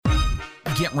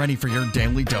Get ready for your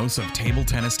daily dose of table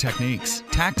tennis techniques,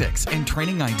 tactics, and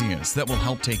training ideas that will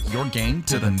help take your game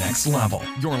to the next level.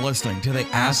 You're listening to the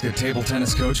Ask a Table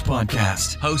Tennis Coach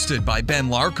podcast, hosted by Ben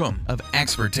Larkham of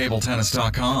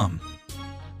ExpertTableTennis.com.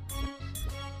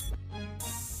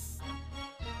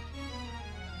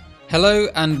 Hello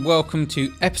and welcome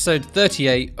to episode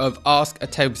 38 of Ask a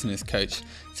Table Tennis Coach.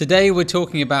 Today we're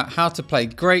talking about how to play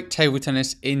great table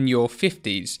tennis in your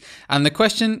 50s. And the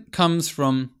question comes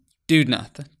from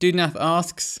Dudenath. Dudenath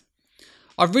asks,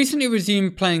 I've recently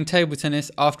resumed playing table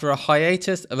tennis after a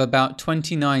hiatus of about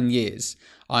 29 years.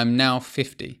 I'm now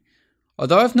 50.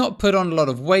 Although I've not put on a lot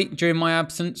of weight during my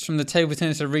absence from the table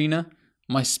tennis arena,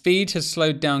 my speed has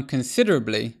slowed down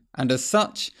considerably, and as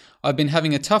such, I've been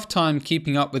having a tough time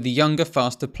keeping up with the younger,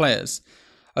 faster players.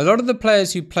 A lot of the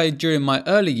players who played during my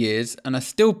early years and are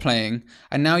still playing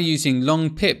are now using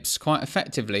long pips quite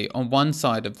effectively on one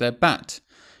side of their bat.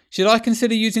 Should I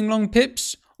consider using long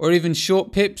pips or even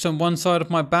short pips on one side of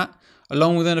my bat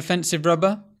along with an offensive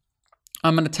rubber?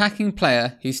 I'm an attacking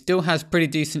player who still has pretty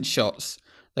decent shots,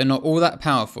 though not all that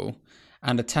powerful,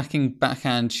 and attacking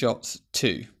backhand shots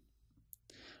too.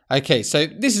 Okay, so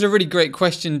this is a really great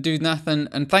question, Dudenath,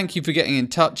 and thank you for getting in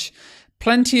touch.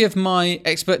 Plenty of my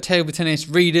expert table tennis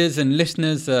readers and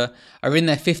listeners are in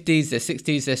their 50s, their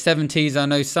 60s, their 70s. I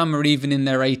know some are even in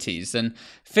their 80s. And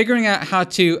figuring out how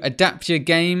to adapt your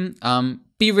game,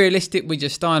 be realistic with your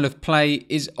style of play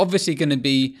is obviously going to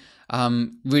be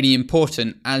really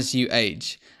important as you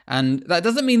age. And that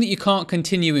doesn't mean that you can't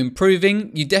continue improving.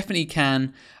 You definitely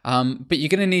can, but you're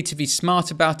going to need to be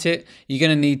smart about it. You're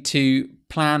going to need to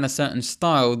plan a certain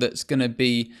style that's going to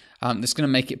be that's going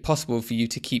to make it possible for you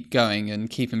to keep going and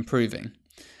keep improving.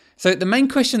 So the main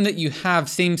question that you have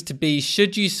seems to be,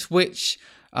 should you switch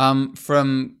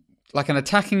from like an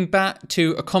attacking bat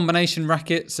to a combination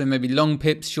racket, so maybe long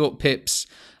pips, short pips,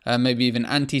 maybe even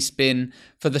anti-spin,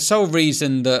 for the sole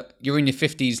reason that you're in your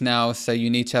 50s now, so you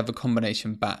need to have a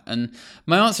combination bat? And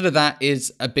my answer to that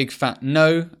is a big fat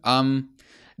no.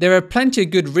 There are plenty of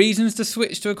good reasons to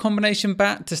switch to a combination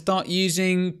bat, to start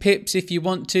using pips if you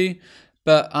want to,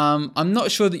 but I'm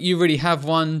not sure that you really have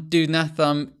one,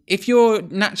 Dudenath. If you're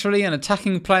naturally an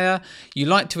attacking player, you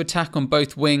like to attack on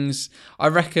both wings, I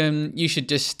reckon you should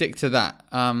just stick to that.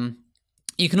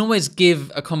 You can always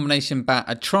give a combination bat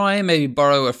a try, maybe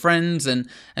borrow a friend's and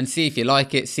see if you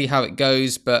like it, see how it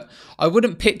goes. But I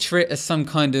wouldn't picture it as some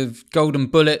kind of golden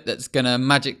bullet that's going to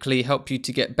magically help you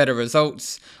to get better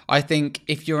results. I think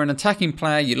if you're an attacking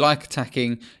player, you like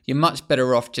attacking, you're much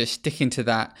better off just sticking to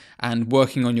that and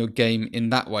working on your game in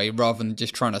that way rather than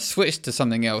just trying to switch to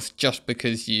something else just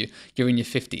because you're in your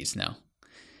 50s now.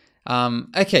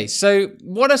 Okay, so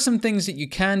what are some things that you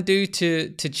can do to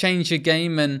change your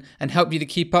game and help you to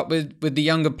keep up with the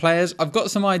younger players? I've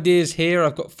got some ideas here.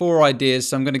 I've got 4 ideas,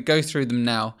 so I'm going to go through them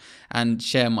now and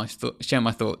share my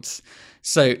thoughts.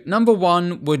 So number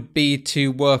 1 would be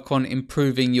to work on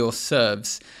improving your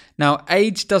serves. Now,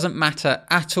 age doesn't matter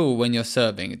at all when you're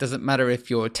serving. It doesn't matter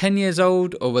if you're 10 years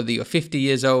old or whether you're 50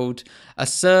 years old. A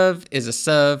serve is a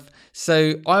serve.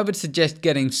 So I would suggest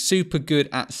getting super good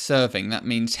at serving. That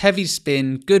means heavy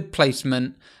spin, good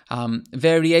placement,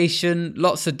 variation,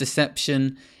 lots of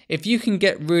deception. If you can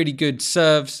get really good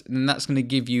serves, then that's going to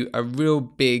give you a real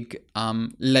big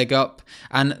leg up.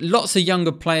 And lots of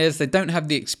younger players, they don't have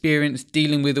the experience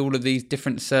dealing with all of these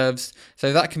different serves.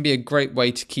 So that can be a great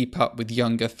way to keep up with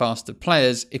younger, faster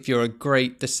players if you're a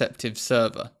great deceptive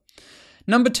server.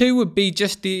 Number 2 would be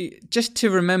just to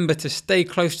remember to stay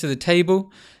close to the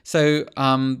table. So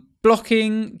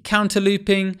blocking, counter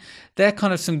looping, they're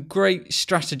kind of some great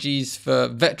strategies for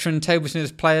veteran table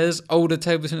tennis players, older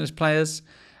table tennis players.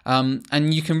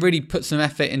 And you can really put some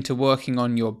effort into working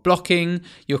on your blocking,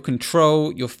 your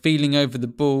control, your feeling over the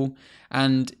ball.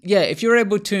 And yeah, if you're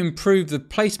able to improve the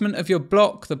placement of your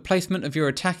block, the placement of your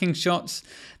attacking shots,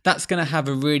 that's going to have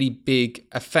a really big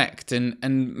effect and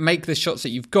make the shots that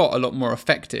you've got a lot more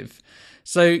effective.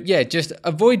 So yeah, just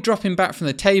avoid dropping back from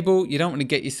the table. You don't want to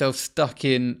get yourself stuck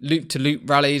in loop-to-loop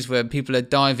rallies where people are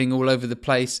diving all over the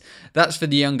place. That's for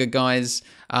the younger guys.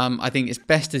 I think it's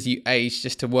best as you age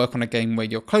just to work on a game where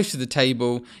you're close to the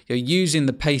table, you're using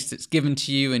the pace that's given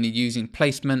to you, and you're using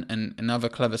placement and other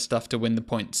clever stuff to win the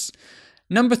points.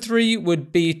 Number 3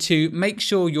 would be to make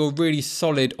sure you're really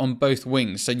solid on both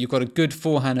wings. So you've got a good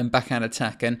forehand and backhand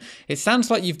attack. And it sounds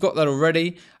like you've got that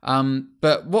already.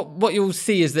 But what you'll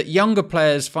see is that younger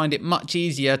players find it much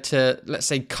easier to, let's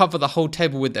say, cover the whole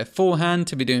table with their forehand,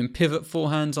 to be doing pivot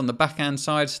forehands on the backhand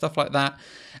side, stuff like that.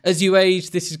 As you age,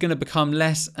 this is going to become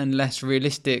less and less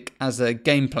realistic as a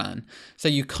game plan. So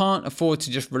you can't afford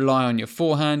to just rely on your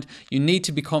forehand. You need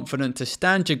to be confident to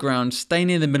stand your ground, stay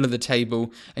near the middle of the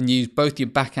table, and use both your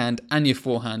backhand and your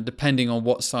forehand, depending on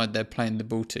what side they're playing the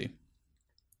ball to.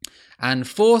 And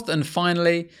fourth and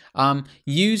finally,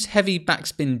 use heavy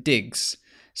backspin digs.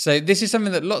 So this is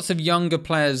something that lots of younger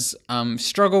players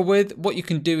struggle with. What you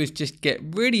can do is just get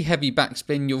really heavy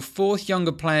backspin. You'll force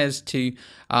younger players to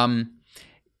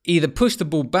either push the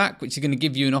ball back, which is going to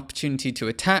give you an opportunity to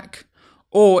attack,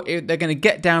 or if they're going to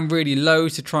get down really low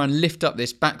to try and lift up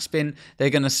this backspin. They're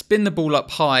going to spin the ball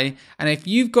up high. And if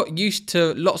you've got used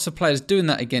to lots of players doing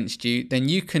that against you, then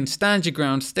you can stand your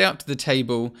ground, stay up to the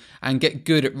table, and get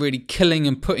good at really killing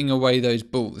and putting away those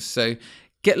balls. So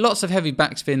get lots of heavy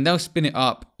backspin. They'll spin it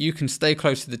up. You can stay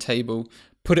close to the table,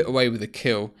 put it away with a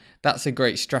kill. That's a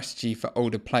great strategy for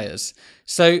older players.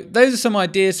 So those are some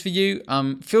ideas for you.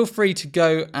 Feel free to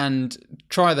go and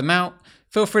try them out.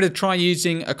 Feel free to try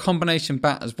using a combination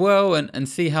bat as well and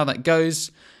see how that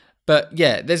goes. But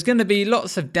yeah, there's going to be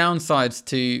lots of downsides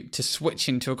to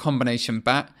switching to a combination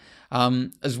bat,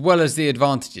 as well as the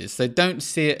advantages. So don't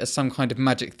see it as some kind of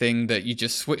magic thing that you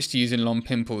just switch to using long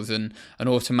pimples and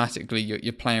automatically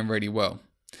you're playing really well.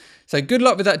 So good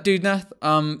luck with that, Dudnath.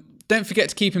 Don't forget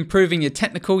to keep improving your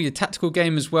tactical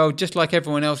game as well, just like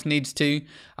everyone else needs to.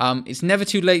 It's never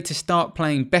too late to start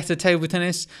playing better table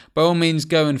tennis. By all means,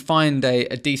 go and find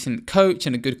a decent coach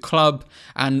and a good club.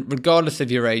 And regardless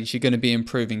of your age, you're going to be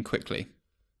improving quickly.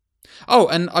 Oh,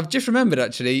 and I've just remembered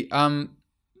actually,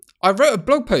 I wrote a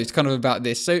blog post kind of about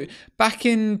this. So back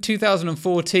in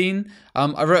 2014,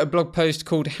 I wrote a blog post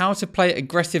called How to Play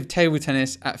Aggressive Table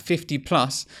Tennis at 50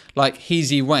 Plus, like He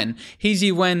Ziwen. He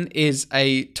Ziwen is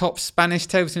a top Spanish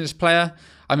table tennis player.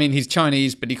 I mean, he's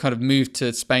Chinese, but he kind of moved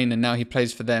to Spain and now he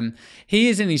plays for them. He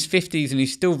is in his 50s and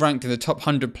he's still ranked in the top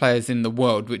 100 players in the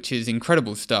world, which is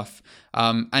incredible stuff.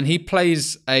 And he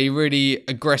plays a really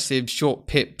aggressive, short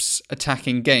pips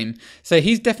attacking game. So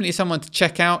he's definitely someone to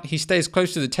check out. He stays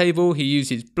close to the table. He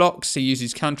uses blocks. He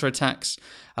uses counterattacks.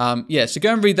 So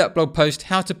go and read that blog post,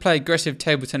 How to Play Aggressive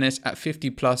Table Tennis at 50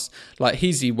 Plus, like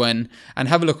He Ziwen, and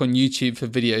have a look on YouTube for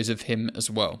videos of him as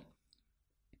well.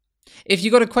 If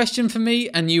you got a question for me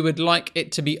and you would like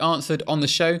it to be answered on the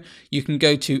show, you can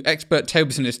go to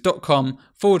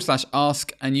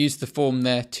experttabletennis.com/ask and use the form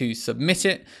there to submit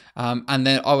it. And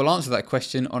then I will answer that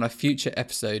question on a future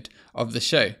episode of the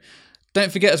show.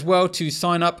 Don't forget as well to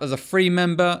sign up as a free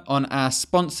member on our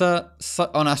sponsor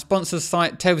site,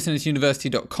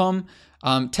 tabletennisuniversity.com.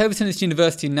 Table Tennis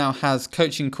University now has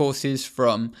coaching courses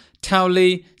from Tao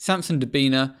Li, Samson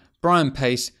Debina, Brian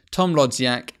Pace, Tom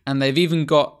Lodziak, and they've even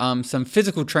got some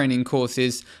physical training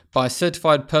courses by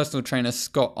certified personal trainer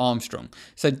Scott Armstrong.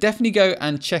 So definitely go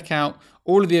and check out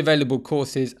all of the available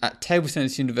courses at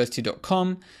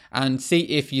tabletennisuniversity.com and see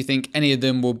if you think any of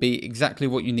them will be exactly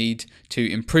what you need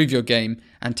to improve your game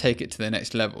and take it to the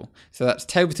next level. So that's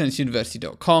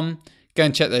tabletennisuniversity.com. Go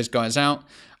and check those guys out.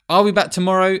 I'll be back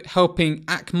tomorrow helping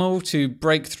Akmal to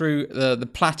break through the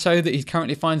plateau that he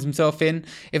currently finds himself in.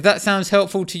 If that sounds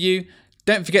helpful to you,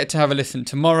 don't forget to have a listen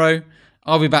tomorrow.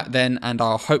 I'll be back then and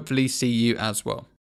I'll hopefully see you as well.